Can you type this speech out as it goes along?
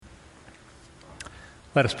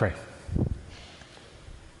Let us pray.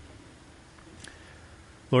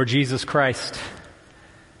 Lord Jesus Christ,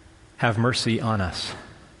 have mercy on us.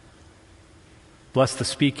 Bless the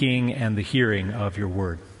speaking and the hearing of your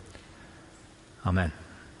word. Amen.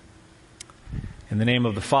 In the name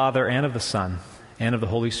of the Father, and of the Son, and of the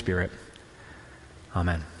Holy Spirit.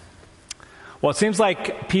 Amen. Well, it seems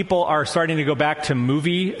like people are starting to go back to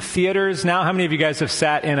movie theaters now. How many of you guys have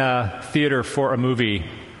sat in a theater for a movie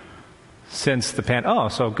since the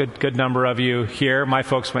so good number of you here. My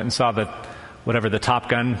folks went and saw the Top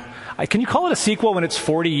Gun. Can you call it a sequel when it's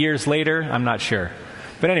 40 years later? I'm not sure.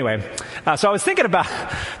 But anyway, so I was thinking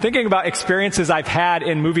about experiences I've had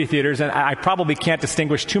in movie theaters, and I probably can't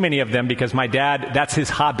distinguish too many of them because my dad, that's his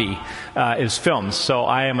hobby, is films. So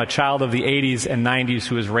I am a child of the 80s and 90s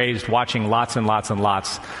who was raised watching lots and lots and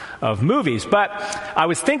lots of movies. But I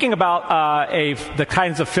was thinking about the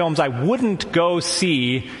kinds of films I wouldn't go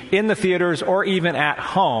see in the theaters or even at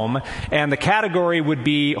home, and the category would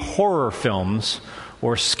be horror films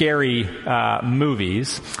or scary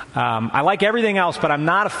movies. I like everything else, but I'm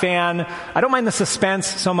not a fan. I don't mind the suspense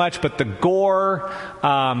so much, but the gore,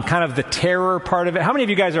 kind of the terror part of it. How many of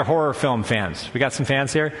you guys are horror film fans? We got some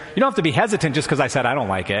fans here? You don't have to be hesitant just because I said I don't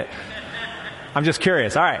like it. I'm just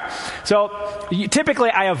curious. All right. So typically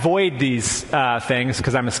I avoid these things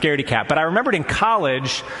because I'm a scaredy cat. But I remembered in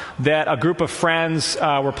college that a group of friends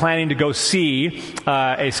were planning to go see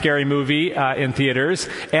a scary movie in theaters.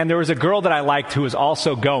 And there was a girl that I liked who was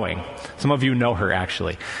also going. Some of you know her,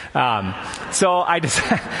 actually. So I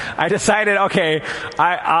decided, okay,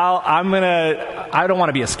 I don't want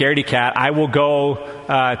to be a scaredy cat. I will go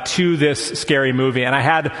to this scary movie. And I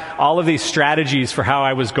had all of these strategies for how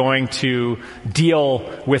I was going to deal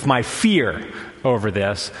with my fear over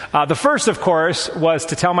this. The first, of course, was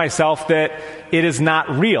to tell myself that it is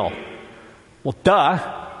not real. Well,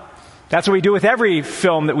 duh. That's what we do with every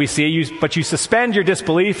film that we see, but you suspend your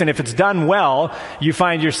disbelief, and if it's done well, you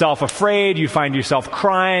find yourself afraid, you find yourself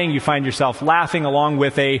crying, you find yourself laughing along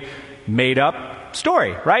with a made-up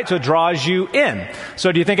story, right? So it draws you in.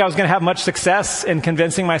 So do you think I was going to have much success in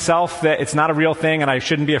convincing myself that it's not a real thing and I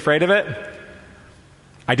shouldn't be afraid of it?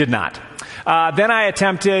 I did not. Then I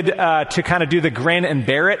attempted to kind of do the grin and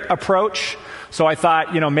bear it approach. So I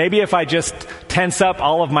thought, maybe if I just tense up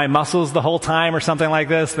all of my muscles the whole time or something like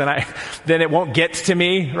this, then it won't get to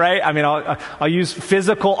me, right? I mean, I'll use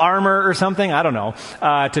physical armor or something, I don't know,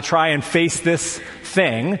 to try and face this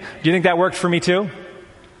thing. Do you think that worked for me too?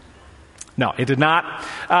 No, it did not.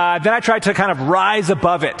 Then I tried to kind of rise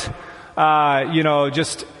above it,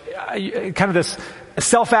 just kind of this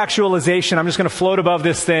self-actualization. I'm just going to float above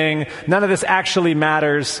this thing. None of this actually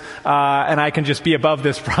matters, and I can just be above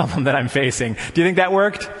this problem that I'm facing. Do you think that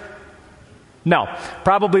worked? No.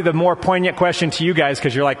 Probably the more poignant question to you guys,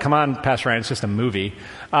 because you're like, come on, Pastor Ryan, it's just a movie.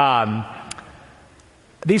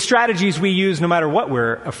 These strategies we use no matter what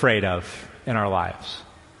we're afraid of in our lives.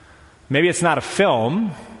 Maybe it's not a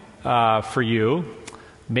film for you.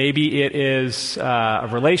 Maybe it is a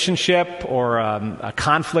relationship or a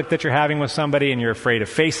conflict that you're having with somebody and you're afraid of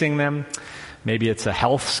facing them. Maybe it's a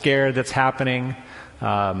health scare that's happening.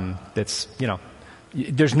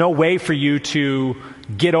 There's no way for you to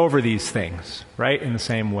get over these things, right, in the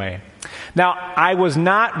same way. Now,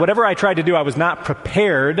 whatever I tried to do, I was not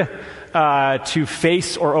prepared to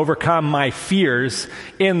face or overcome my fears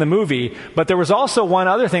in the movie. But there was also one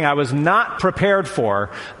other thing I was not prepared for.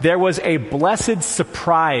 There was a blessed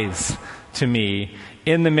surprise to me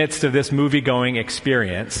in the midst of this movie-going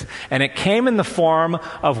experience. And it came in the form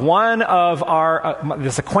of one of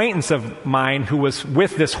this acquaintance of mine who was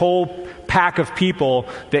with this whole pack of people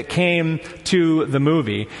that came to the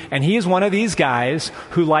movie. And he is one of these guys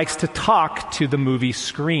who likes to talk to the movie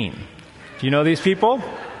screen. Do you know these people?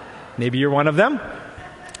 Maybe you're one of them.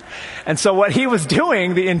 And so what he was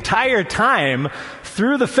doing the entire time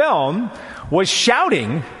through the film was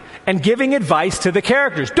shouting and giving advice to the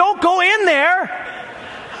characters. Don't go in there!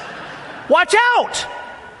 Watch out!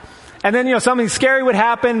 And then, something scary would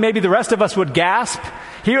happen. Maybe the rest of us would gasp.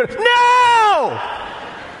 He would, no!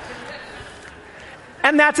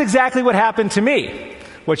 And that's exactly what happened to me.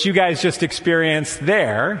 What you guys just experienced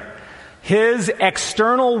there. His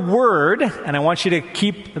external word, and I want you to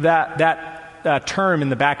keep that term in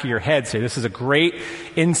the back of your heads here. This is a great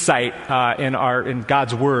insight in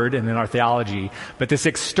God's word and in our theology. But this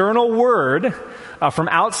external word from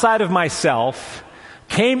outside of myself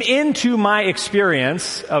came into my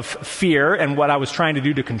experience of fear and what I was trying to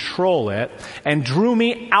do to control it, and drew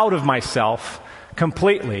me out of myself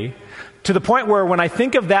completely, to the point where when I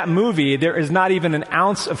think of that movie, there is not even an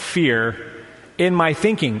ounce of fear in my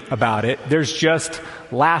thinking about it. There's just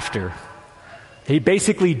laughter. He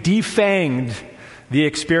basically defanged the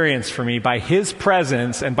experience for me by his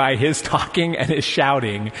presence and by his talking and his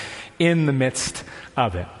shouting in the midst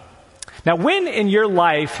of it. Now, when in your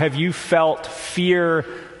life have you felt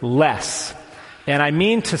fearless? And I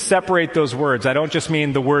mean to separate those words. I don't just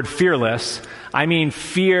mean the word fearless. I mean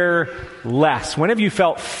fearless. When have you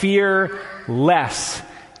felt fearless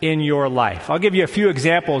in your life? I'll give you a few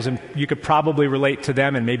examples, and you could probably relate to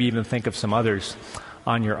them and maybe even think of some others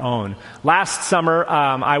on your own. Last summer,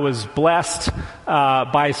 I was blessed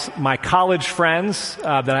by my college friends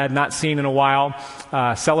that I had not seen in a while,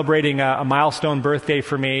 celebrating a milestone birthday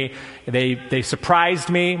for me. They surprised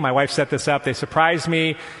me. My wife set this up. They surprised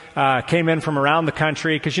me, came in from around the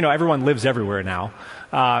country, because, everyone lives everywhere now.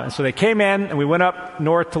 So they came in, and we went up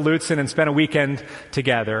north to Lutsen and spent a weekend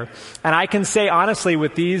together. And I can say honestly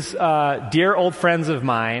with these dear old friends of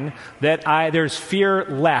mine that there's fear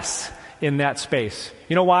less in that space.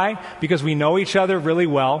 You know why? Because we know each other really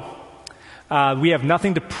well. We have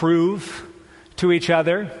nothing to prove to each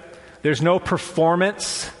other. There's no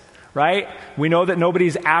performance, right? We know that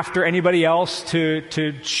nobody's after anybody else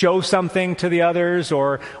to show something to the others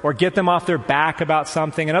or get them off their back about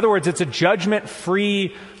something. In other words, it's a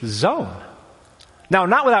judgment-free zone. Now,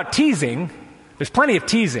 not without teasing. There's plenty of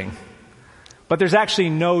teasing. But there's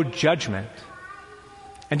actually no judgment.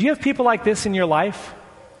 And do you have people like this in your life?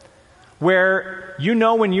 Where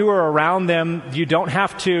when you are around them, you don't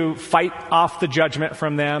have to fight off the judgment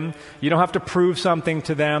from them. You don't have to prove something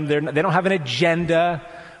to them. They don't have an agenda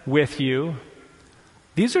with you.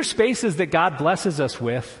 These are spaces that God blesses us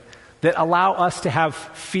with that allow us to have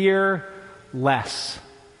fear less.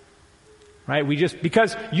 Right?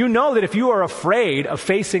 Because that if you are afraid of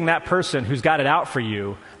facing that person who's got it out for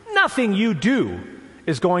you, nothing you do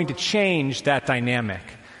is going to change that dynamic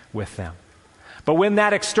with them. But when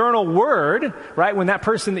that external word, right, when that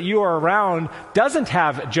person that you are around doesn't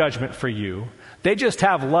have judgment for you, they just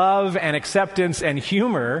have love and acceptance and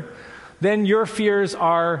humor, then your fears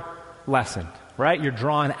are lessened, right? You're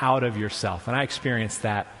drawn out of yourself. And I experienced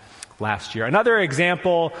that last year. Another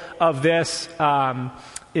example of this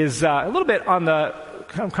is a little bit on the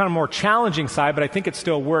kind of more challenging side, but I think it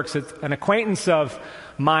still works. It's an acquaintance of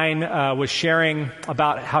mine was sharing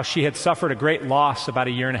about how she had suffered a great loss about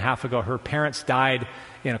a year and a half ago. Her parents died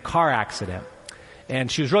in a car accident.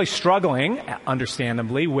 And she was really struggling,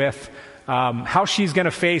 understandably, with how she's going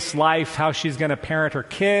to face life, how she's going to parent her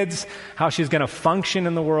kids, how she's going to function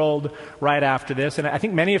in the world right after this. And I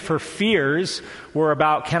think many of her fears were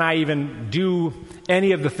about, can I even do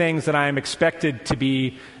any of the things that I'm expected to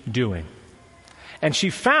be doing? And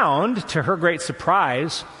she found, to her great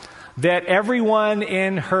surprise, that everyone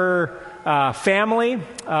in her family,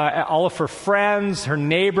 all of her friends, her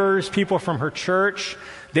neighbors, people from her church,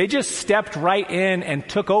 they just stepped right in and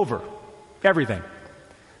took over everything.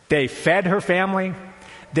 They fed her family.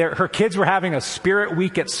 Her kids were having a spirit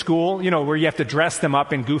week at school, where you have to dress them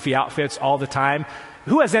up in goofy outfits all the time.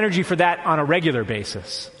 Who has energy for that on a regular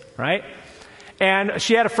basis, right? And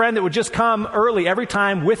she had a friend that would just come early every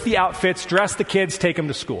time with the outfits, dress the kids, take them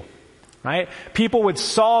to school. Right? People would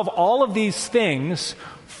solve all of these things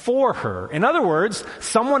for her. In other words,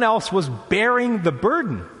 someone else was bearing the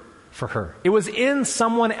burden for her. It was in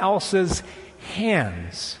someone else's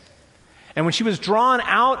hands. And when she was drawn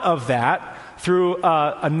out of that through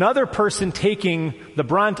another person taking the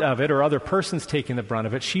brunt of it, or other persons taking the brunt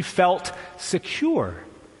of it, she felt secure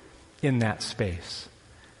in that space.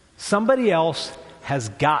 Somebody else has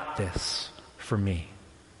got this for me.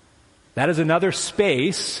 That is another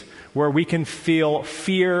space where we can feel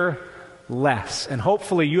fear less. And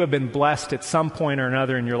hopefully you have been blessed at some point or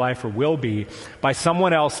another in your life, or will be, by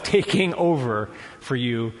someone else taking over for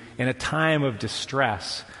you in a time of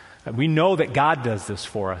distress. We know that God does this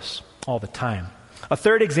for us all the time. A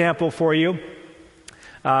third example for you,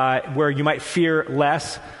 where you might fear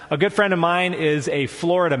less. A good friend of mine is a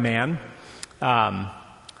Florida man.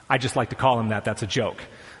 I just like to call him that. That's a joke.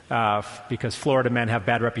 Because Florida men have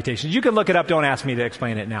bad reputations. You can look it up. Don't ask me to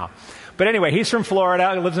explain it now. But anyway, he's from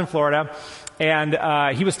Florida. He lives in Florida.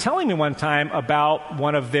 And he was telling me one time about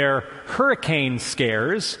one of their hurricane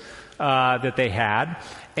scares that they had.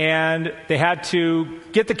 And they had to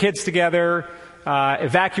get the kids together,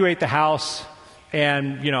 evacuate the house,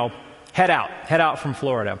 and, head out from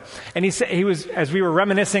Florida. And he said, as we were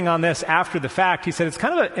reminiscing on this after the fact, he said it's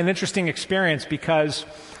kind of an interesting experience because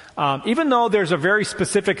even though there's a very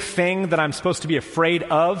specific thing that I'm supposed to be afraid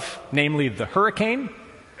of, namely the hurricane,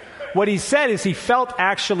 what he said is he felt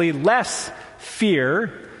actually less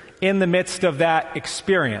fear in the midst of that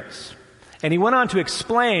experience. And he went on to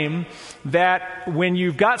explain that when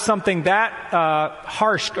you've got something that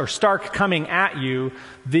harsh or stark coming at you,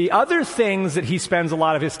 the other things that he spends a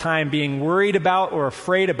lot of his time being worried about or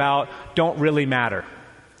afraid about don't really matter.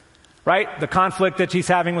 Right? The conflict that he's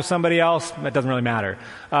having with somebody else, that doesn't really matter.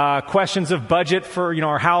 Questions of budget for,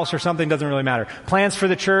 our house or something doesn't really matter. Plans for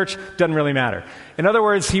the church doesn't really matter. In other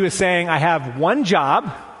words, he was saying, I have one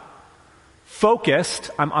job, focused.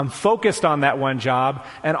 I'm focused on that one job,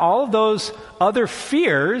 and all of those other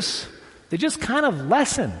fears, they just kind of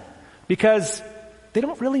lessen because they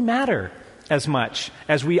don't really matter as much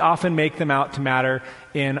as we often make them out to matter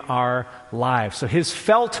in our lives. So his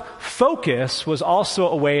felt focus was also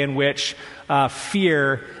a way in which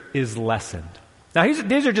fear is lessened. Now,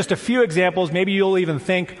 these are just a few examples. Maybe you'll even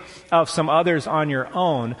think of some others on your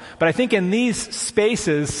own. But I think in these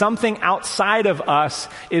spaces, something outside of us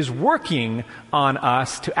is working on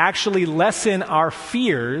us to actually lessen our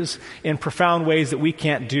fears in profound ways that we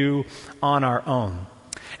can't do on our own.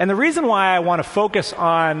 And the reason why I want to focus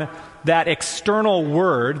on that external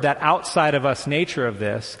word, that outside of us nature of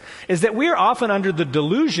this, is that we are often under the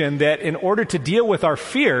delusion that in order to deal with our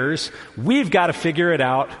fears, we've got to figure it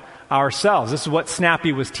out ourselves. This is what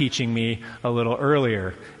Snappy was teaching me a little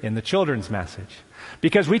earlier in the children's message.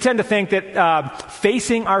 Because we tend to think that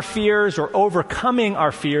facing our fears or overcoming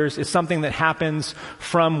our fears is something that happens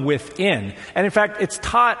from within. And in fact, it's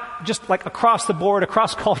taught just like across the board,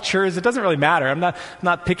 across cultures. It doesn't really matter. I'm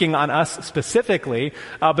not picking on us specifically,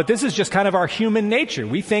 but this is just kind of our human nature.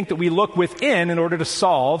 We think that we look within in order to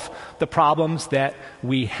solve the problems that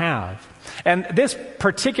we have. And this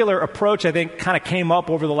particular approach, I think, kind of came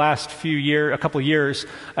up over the last a couple of years,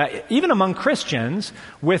 even among Christians,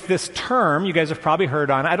 with this term you guys have probably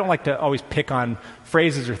heard on. I don't like to always pick on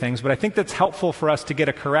phrases or things, but I think that's helpful for us to get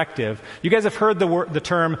a corrective. You guys have heard the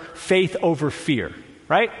term faith over fear,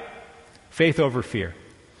 right? Faith over fear.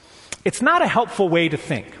 It's not a helpful way to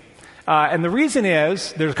think. And the reason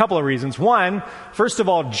is, there's a couple of reasons. One, first of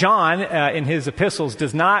all, John, in his epistles,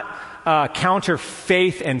 does not counter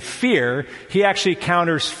faith and fear. He actually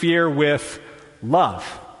counters fear with love,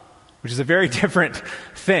 which is a very different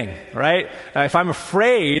thing, right? If I'm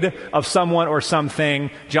afraid of someone or something,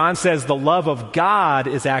 John says the love of God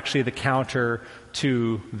is actually the counter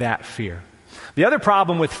to that fear. The other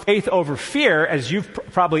problem with faith over fear, as you've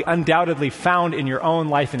probably undoubtedly found in your own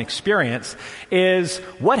life and experience, is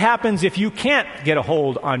what happens if you can't get a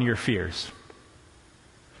hold on your fears?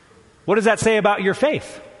 What does that say about your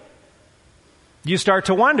faith? You start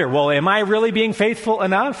to wonder, well, am I really being faithful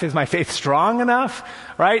enough? Is my faith strong enough?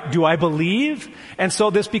 Right? Do I believe? And so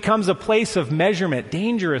this becomes a place of measurement,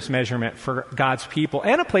 dangerous measurement for God's people,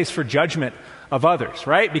 and a place for judgment of others,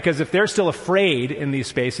 right? Because if they're still afraid in these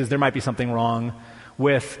spaces, there might be something wrong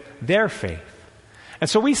with their faith. And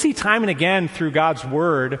so we see time and again through God's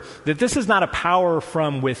Word that this is not a power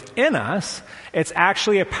from within us. It's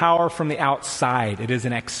actually a power from the outside. It is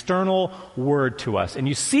an external word to us. And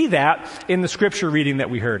you see that in the scripture reading that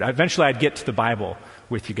we heard. Eventually I'd get to the Bible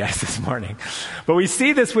with you guys this morning. But we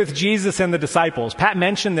see this with Jesus and the disciples. Pat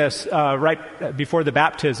mentioned this right before the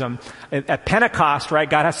baptism. At Pentecost, right,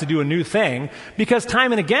 God has to do a new thing because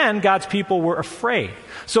time and again God's people were afraid.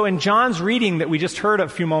 So in John's reading that we just heard a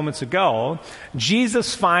few moments ago,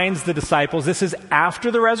 Jesus finds the disciples. This is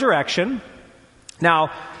after the resurrection.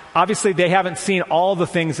 Now, obviously, they haven't seen all the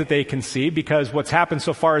things that they can see because what's happened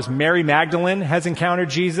so far is Mary Magdalene has encountered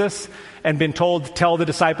Jesus and been told to tell the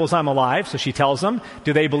disciples, I'm alive. So she tells them.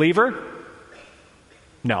 Do they believe her?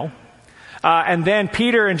 No. And then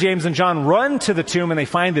Peter and James and John run to the tomb and they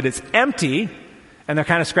find that it's empty and they're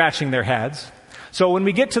kind of scratching their heads. So when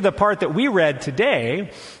we get to the part that we read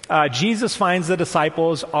today, Jesus finds the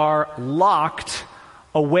disciples are locked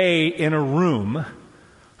away in a room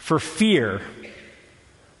for fear.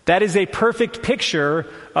 That is a perfect picture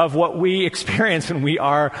of what we experience when we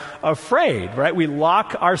are afraid, right? We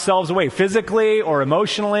lock ourselves away physically or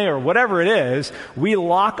emotionally or whatever it is. We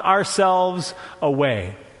lock ourselves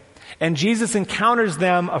away. And Jesus encounters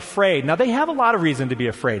them afraid. Now, they have a lot of reason to be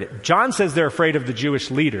afraid. John says they're afraid of the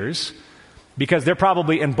Jewish leaders because they're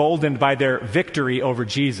probably emboldened by their victory over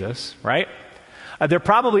Jesus, right? They're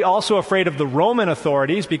probably also afraid of the Roman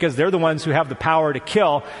authorities because they're the ones who have the power to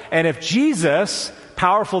kill. And if Jesus,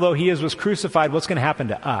 powerful though he is, was crucified, what's going to happen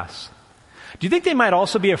to us? Do you think they might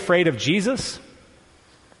also be afraid of Jesus?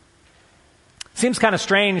 Seems kind of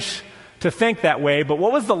strange to think that way, but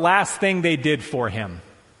what was the last thing they did for him?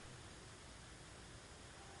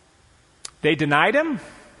 They denied him.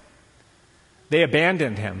 They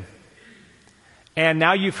abandoned him. And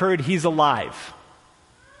now you've heard he's alive.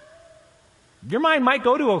 your mind might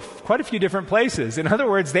go to quite a few different places. In other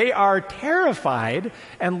words, they are terrified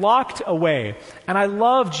and locked away. And I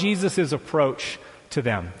love Jesus' approach to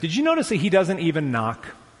them. Did you notice that he doesn't even knock?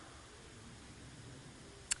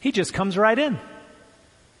 He just comes right in.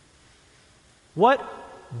 What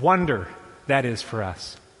wonder that is for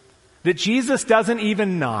us. That Jesus doesn't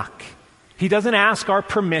even knock. He doesn't ask our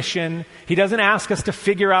permission. He doesn't ask us to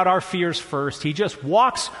figure out our fears first. He just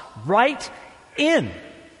walks right in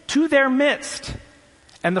to their midst.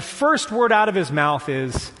 And the first word out of his mouth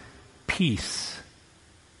is peace.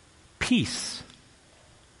 Peace.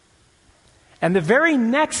 And the very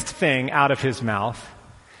next thing out of his mouth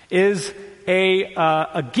is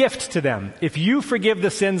a gift to them. If you forgive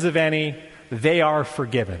the sins of any, they are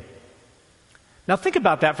forgiven. Now think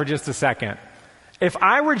about that for just a second. If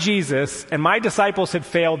I were Jesus and my disciples had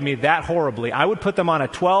failed me that horribly, I would put them on a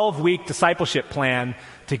 12-week discipleship plan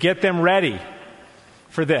to get them ready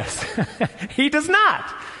for this. He does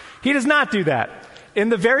not. He does not do that. In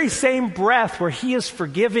the very same breath where he is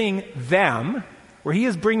forgiving them, where he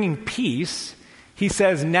is bringing peace, he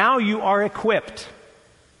says, now you are equipped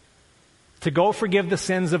to go forgive the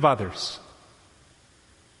sins of others.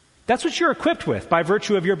 That's what you're equipped with by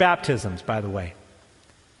virtue of your baptisms, by the way.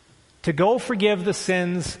 To go forgive the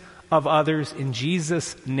sins of others in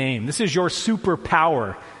Jesus' name. This is your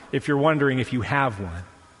superpower, if you're wondering if you have one.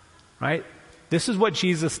 Right? This is what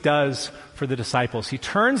Jesus does for the disciples. He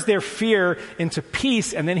turns their fear into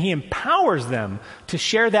peace, and then he empowers them to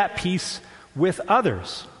share that peace with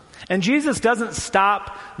others. And Jesus doesn't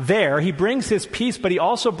stop there. He brings his peace, but he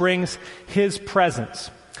also brings his presence.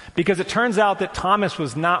 Because it turns out that Thomas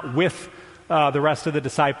was not with the rest of the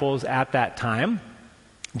disciples at that time.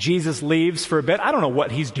 Jesus leaves for a bit. I don't know what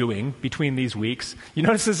he's doing between these weeks. You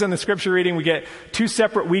notice this in the scripture reading, we get 2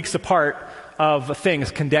 separate weeks apart of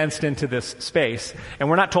things condensed into this space. And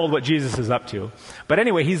we're not told what Jesus is up to. But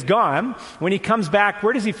anyway, he's gone. When he comes back,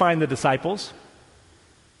 where does he find the disciples?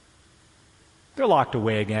 They're locked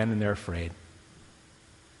away again and they're afraid.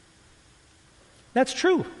 That's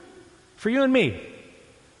true for you and me.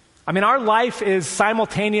 I mean, our life is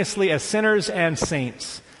simultaneously as sinners and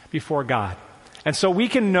saints before God. And so we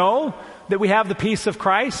can know that we have the peace of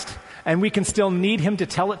Christ, and we can still need him to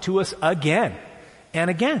tell it to us again and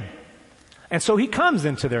again. And so he comes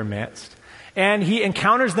into their midst, and he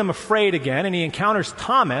encounters them afraid again, and he encounters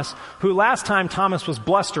Thomas, who last time Thomas was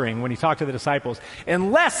blustering when he talked to the disciples.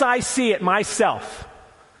 Unless I see it myself,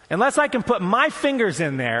 unless I can put my fingers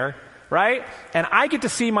in there, right, and I get to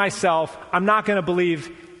see myself, I'm not going to believe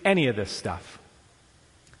any of this stuff.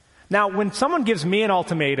 Now, when someone gives me an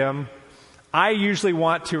ultimatum, I usually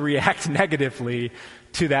want to react negatively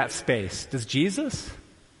to that space. Does Jesus?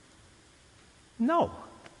 No.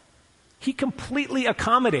 He completely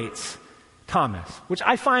accommodates Thomas, which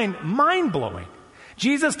I find mind-blowing.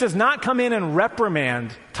 Jesus does not come in and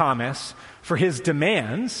reprimand Thomas for his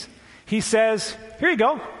demands. He says, here you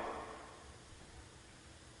go.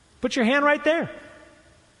 Put your hand right there.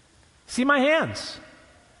 See my hands.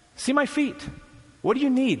 See my feet. What do you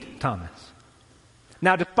need, Thomas?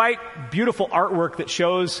 Now, despite beautiful artwork that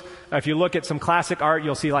shows, if you look at some classic art,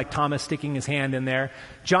 you'll see like Thomas sticking his hand in there.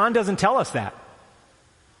 John doesn't tell us that.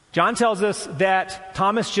 John tells us that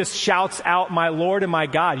Thomas just shouts out, my Lord and my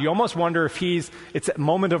God. You almost wonder if it's a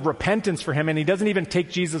moment of repentance for him, and he doesn't even take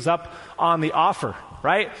Jesus up on the offer,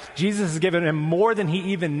 right? Jesus has given him more than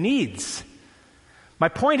he even needs. My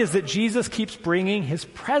point is that Jesus keeps bringing his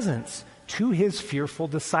presence to his fearful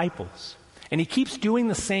disciples. And he keeps doing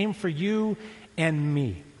the same for you and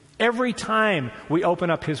me. Every time we open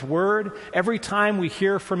up his word, every time we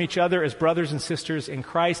hear from each other as brothers and sisters in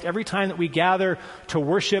Christ, every time that we gather to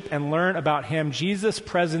worship and learn about him, Jesus'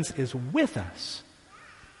 presence is with us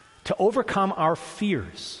to overcome our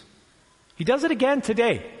fears. He does it again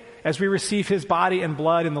today as we receive his body and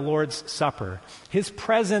blood in the Lord's Supper. His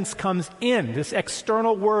presence comes in, this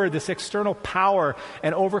external word, this external power,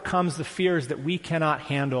 and overcomes the fears that we cannot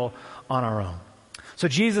handle on our own. So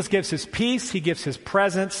Jesus gives his peace, he gives his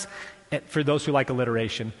presence, for those who like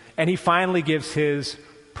alliteration, and he finally gives his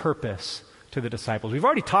purpose to the disciples. We've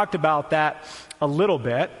already talked about that a little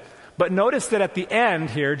bit, but notice that at the end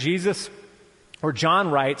here, John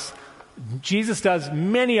writes, Jesus does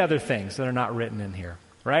many other things that are not written in here,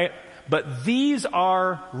 right? But these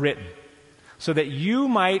are written so that you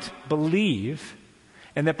might believe,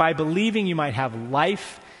 and that by believing you might have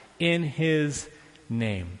life in his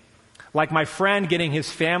name. Like my friend getting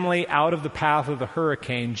his family out of the path of the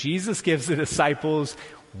hurricane, Jesus gives the disciples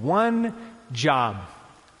one job,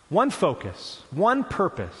 one focus, one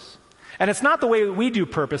purpose. And it's not the way we do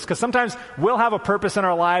purpose, because sometimes we'll have a purpose in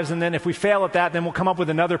our lives, and then if we fail at that, then we'll come up with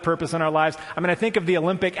another purpose in our lives. I mean, I think of the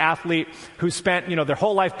Olympic athlete who spent, their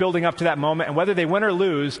whole life building up to that moment, and whether they win or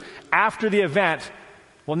lose, after the event,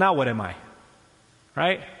 well, now what am I?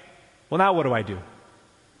 Right? Well, now what do I do?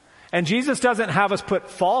 And Jesus doesn't have us put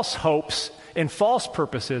false hopes in false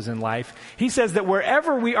purposes in life. He says that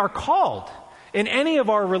wherever we are called, in any of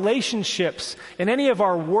our relationships, in any of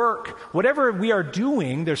our work, whatever we are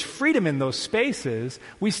doing, there's freedom in those spaces.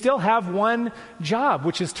 We still have one job,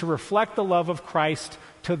 which is to reflect the love of Christ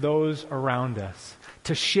to those around us,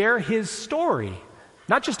 to share his story,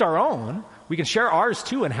 not just our own. We can share ours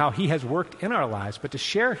too and how he has worked in our lives, but to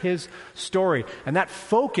share his story. And that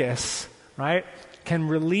focus, right, can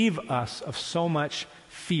relieve us of so much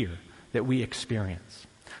fear that we experience.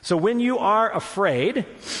 So when you are afraid,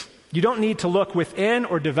 you don't need to look within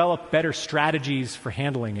or develop better strategies for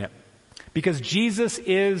handling it, because Jesus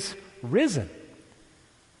is risen.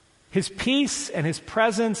 His peace and his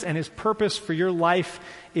presence and his purpose for your life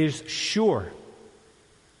is sure.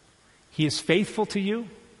 He is faithful to you.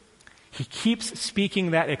 He keeps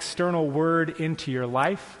speaking that external word into your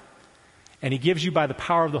life, and he gives you, by the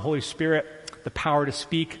power of the Holy Spirit, the power to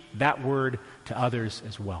speak that word to others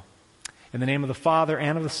as well. In the name of the Father,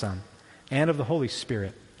 and of the Son, and of the Holy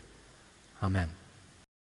Spirit. Amen.